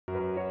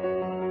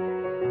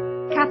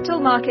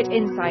Capital Market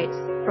Insights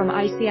from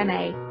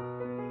ICMA.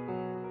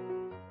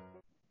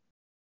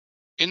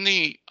 In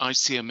the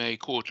ICMA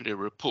quarterly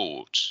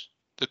report,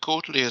 the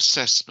quarterly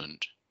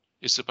assessment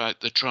is about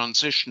the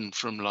transition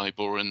from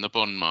LIBOR in the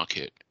bond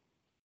market,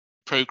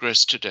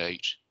 progress to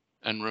date,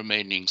 and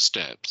remaining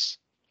steps.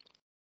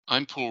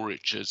 I'm Paul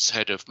Richards,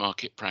 Head of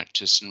Market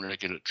Practice and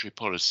Regulatory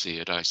Policy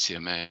at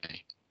ICMA.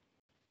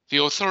 The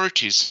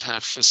authorities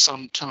have for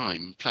some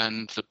time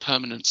planned the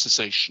permanent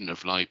cessation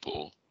of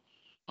LIBOR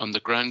on the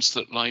grounds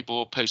that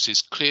LIBOR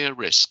poses clear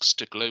risks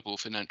to global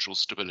financial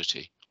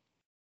stability,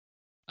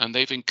 and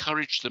they've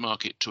encouraged the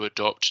market to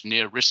adopt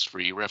near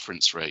risk-free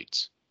reference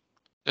rates.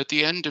 At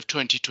the end of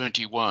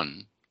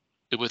 2021,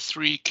 there were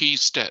three key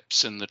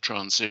steps in the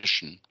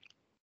transition.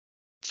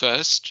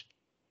 First,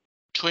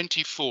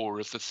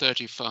 24 of the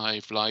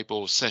 35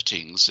 LIBOR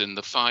settings in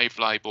the 5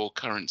 LIBOR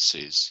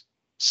currencies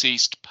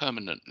ceased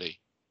permanently,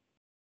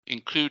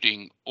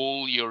 including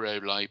all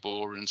Euro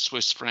LIBOR and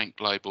Swiss franc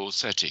LIBOR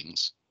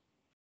settings,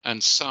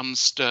 and some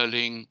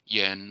sterling,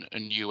 yen,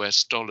 and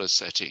US dollar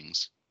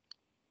settings.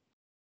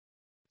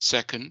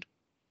 Second,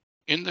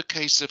 in the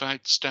case of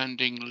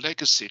outstanding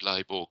legacy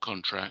LIBOR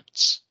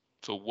contracts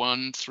for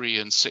 1, 3,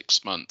 and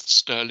 6 month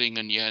sterling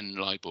and yen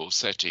LIBOR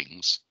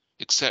settings,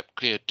 except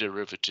cleared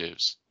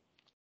derivatives,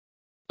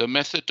 the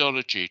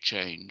methodology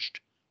changed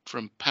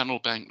from panel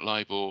bank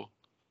LIBOR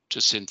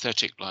to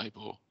synthetic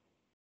LIBOR.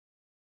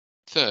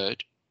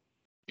 Third,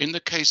 in the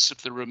case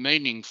of the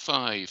remaining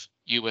 5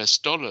 US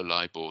dollar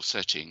LIBOR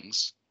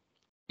settings,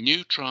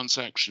 new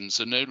transactions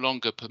are no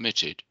longer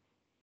permitted,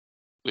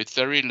 with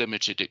very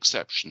limited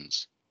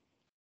exceptions.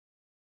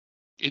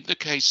 In the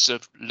case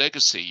of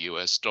legacy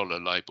US dollar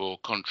LIBOR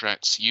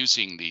contracts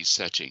using these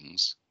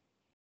settings,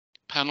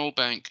 panel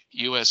bank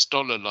US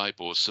dollar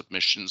LIBOR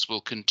submissions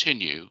will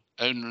continue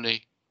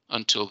only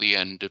until the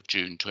end of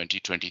June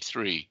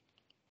 2023.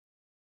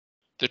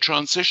 The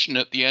transition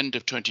at the end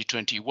of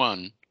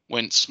 2021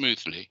 went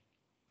smoothly.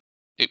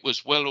 It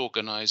was well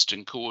organized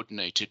and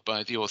coordinated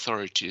by the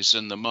authorities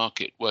and the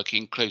market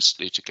working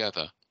closely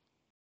together.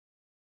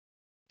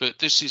 But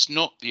this is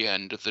not the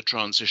end of the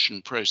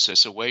transition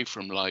process away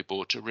from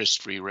LIBOR to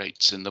risk-free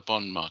rates in the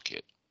bond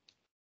market.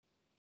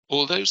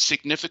 Although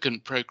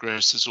significant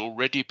progress has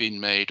already been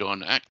made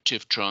on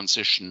active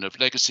transition of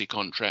legacy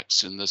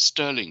contracts in the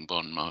sterling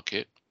bond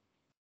market,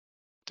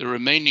 the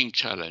remaining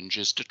challenge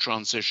is to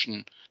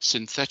transition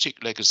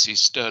synthetic legacy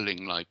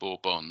sterling LIBOR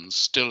bonds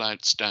still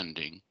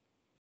outstanding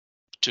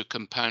to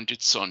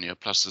compounded SONIA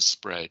plus a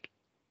spread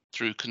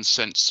through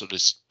consent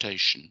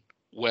solicitation,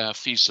 where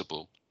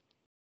feasible.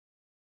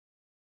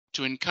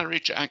 To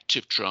encourage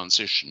active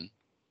transition,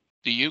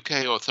 the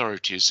UK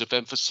authorities have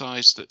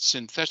emphasised that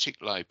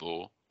synthetic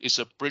LIBOR is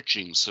a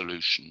bridging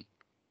solution,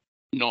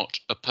 not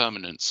a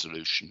permanent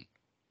solution.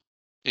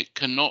 It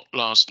cannot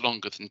last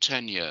longer than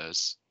 10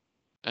 years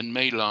and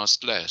may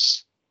last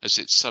less as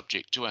it's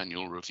subject to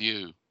annual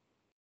review.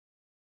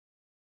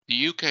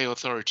 The UK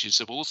authorities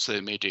have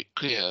also made it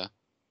clear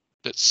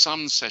that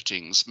some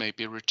settings may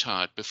be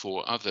retired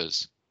before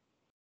others.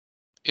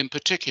 In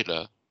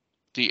particular,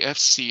 the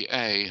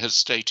FCA has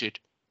stated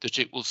that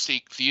it will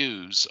seek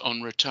views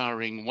on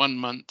retiring 1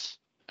 month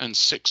and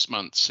 6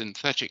 month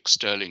synthetic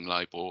sterling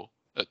LIBOR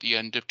at the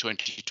end of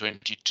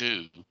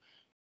 2022,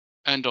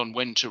 and on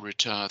when to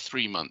retire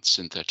 3 month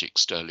synthetic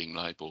sterling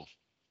LIBOR.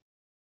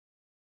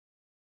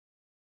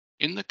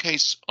 In the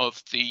case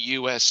of the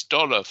US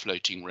dollar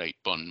floating rate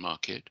bond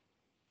market,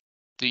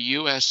 the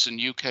US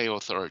and UK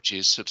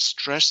authorities have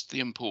stressed the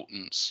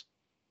importance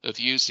of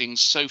using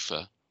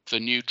SOFR for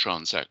new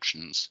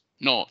transactions,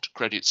 not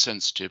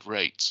credit-sensitive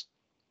rates,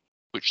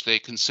 which they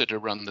consider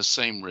run the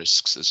same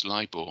risks as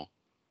LIBOR.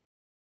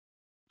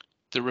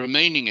 The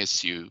remaining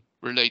issue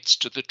relates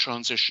to the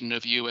transition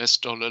of US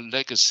dollar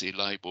legacy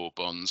LIBOR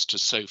bonds to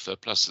SOFR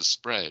plus a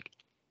spread.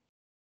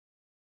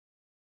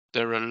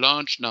 There are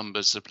large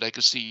numbers of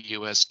legacy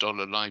US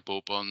dollar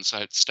LIBOR bonds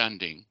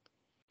outstanding,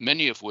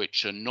 many of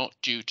which are not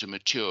due to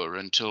mature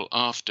until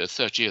after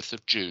 30th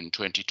of June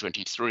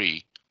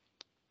 2023,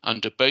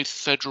 under both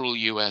federal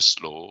US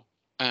law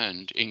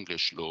and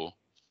English law.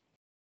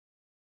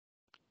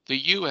 The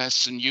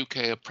US and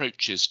UK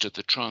approaches to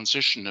the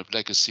transition of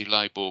legacy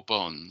LIBOR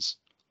bonds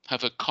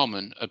have a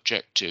common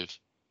objective,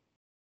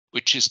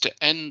 which is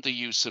to end the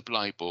use of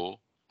LIBOR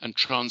and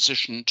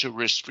transition to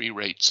risk-free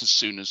rates as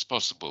soon as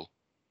possible.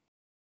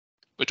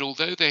 But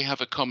although they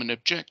have a common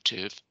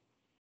objective,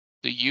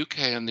 the UK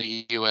and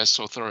the US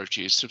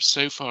authorities have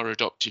so far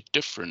adopted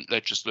different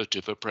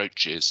legislative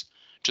approaches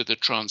to the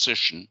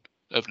transition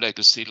of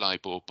legacy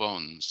LIBOR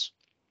bonds.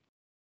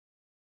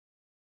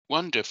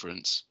 One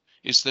difference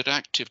is that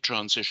active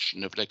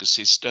transition of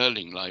legacy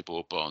sterling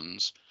LIBOR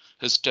bonds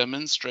has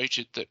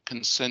demonstrated that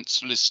consent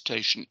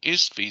solicitation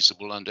is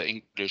feasible under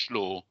English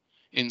law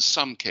in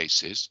some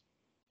cases,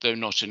 though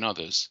not in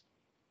others.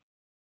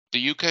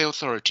 The UK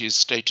authorities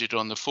stated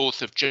on the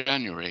 4th of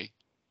January,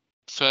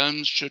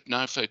 firms should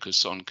now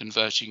focus on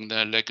converting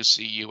their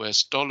legacy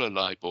US dollar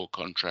LIBOR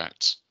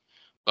contracts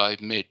by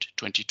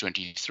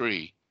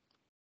mid-2023.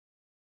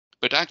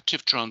 but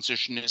active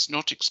transition is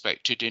not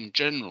expected in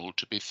general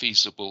to be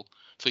feasible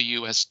for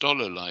US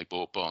dollar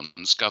LIBOR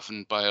bonds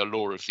governed by a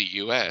law of the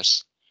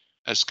US,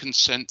 as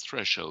consent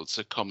thresholds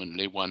are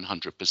commonly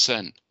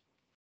 100%.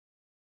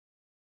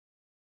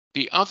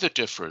 The other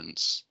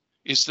difference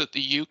is that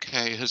the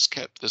UK has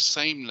kept the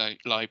same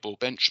LIBOR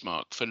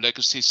benchmark for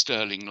legacy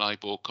sterling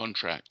LIBOR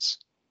contracts,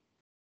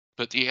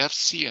 but the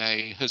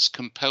FCA has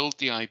compelled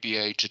the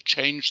IBA to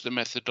change the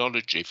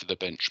methodology for the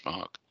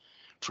benchmark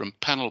from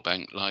panel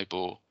bank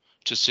LIBOR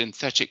to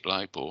synthetic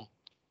LIBOR,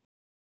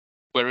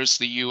 whereas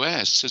the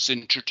US has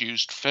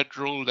introduced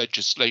federal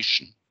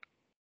legislation,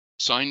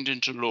 signed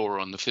into law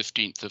on the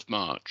 15th of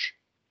March,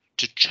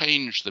 to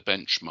change the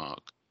benchmark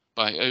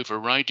by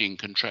overriding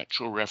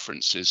contractual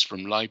references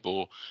from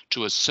LIBOR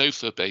to a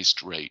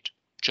SOFR-based rate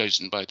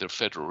chosen by the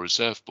Federal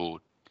Reserve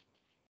Board.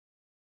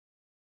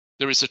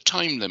 There is a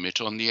time limit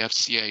on the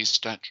FCA's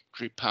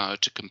statutory power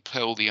to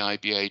compel the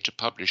IBA to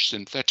publish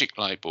synthetic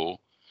LIBOR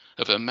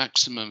of a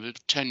maximum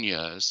of 10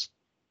 years,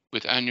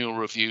 with annual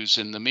reviews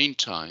in the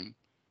meantime,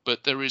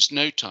 but there is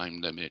no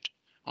time limit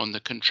on the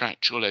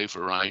contractual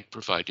override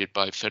provided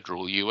by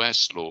federal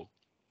US law.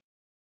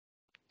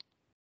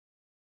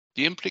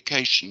 The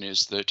implication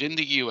is that in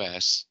the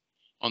US,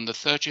 on the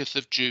 30th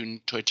of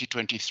June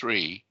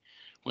 2023,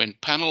 when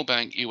panel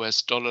bank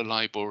US dollar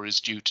LIBOR is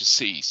due to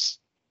cease,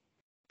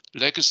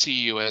 legacy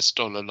US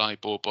dollar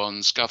LIBOR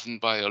bonds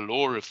governed by a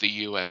law of the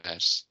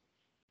US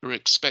are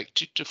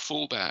expected to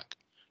fall back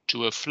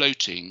to a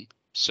floating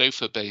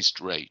SOFR-based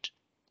rate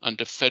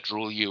under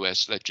federal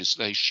US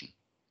legislation.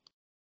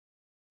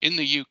 In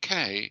the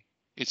UK,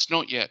 it's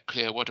not yet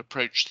clear what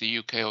approach the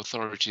UK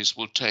authorities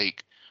will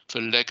take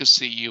for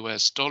legacy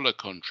US dollar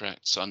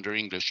contracts under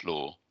English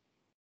law.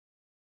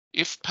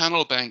 If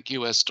panel bank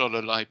US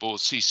dollar LIBOR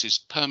ceases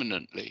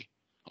permanently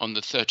on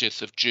the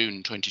 30th of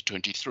June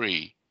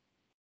 2023,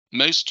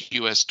 most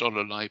US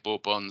dollar LIBOR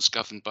bonds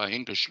governed by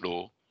English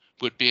law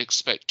would be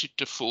expected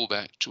to fall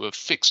back to a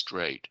fixed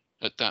rate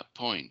at that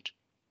point.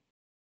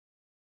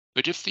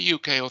 But if the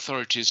UK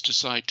authorities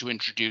decide to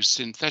introduce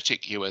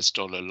synthetic US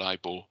dollar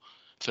LIBOR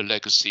for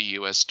legacy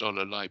US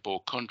dollar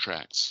LIBOR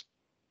contracts,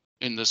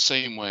 in the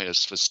same way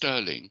as for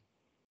sterling,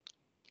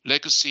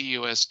 legacy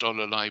US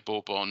dollar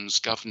LIBOR bonds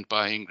governed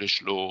by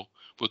English law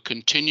would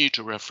continue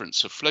to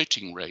reference a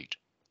floating rate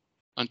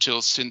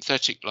until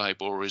synthetic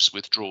LIBOR is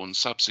withdrawn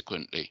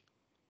subsequently,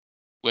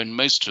 when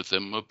most of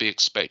them would be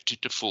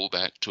expected to fall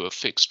back to a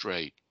fixed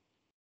rate.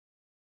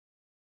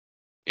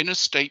 In a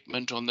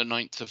statement on the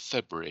 9th of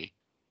February,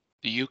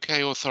 the UK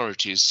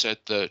authorities said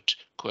that,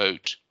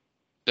 quote,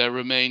 "There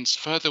remains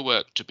further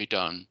work to be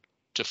done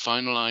to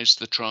finalise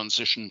the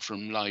transition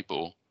from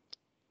LIBOR,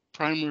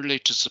 primarily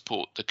to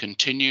support the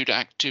continued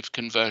active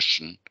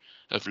conversion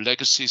of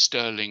legacy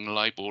sterling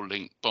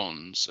LIBOR-linked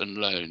bonds and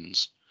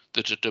loans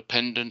that are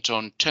dependent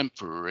on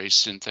temporary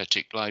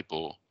synthetic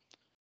LIBOR,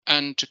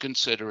 and to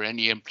consider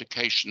any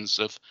implications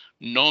of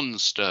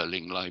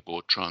non-sterling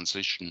LIBOR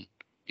transition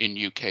in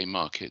UK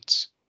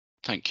markets."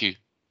 Thank you.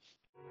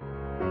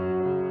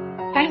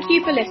 Thank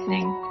you for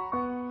listening.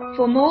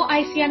 For more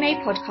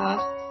ICMA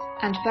podcasts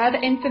and further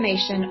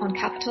information on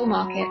capital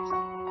markets,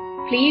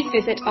 please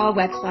visit our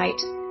website,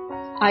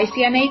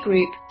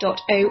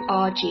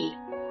 icmagroup.org.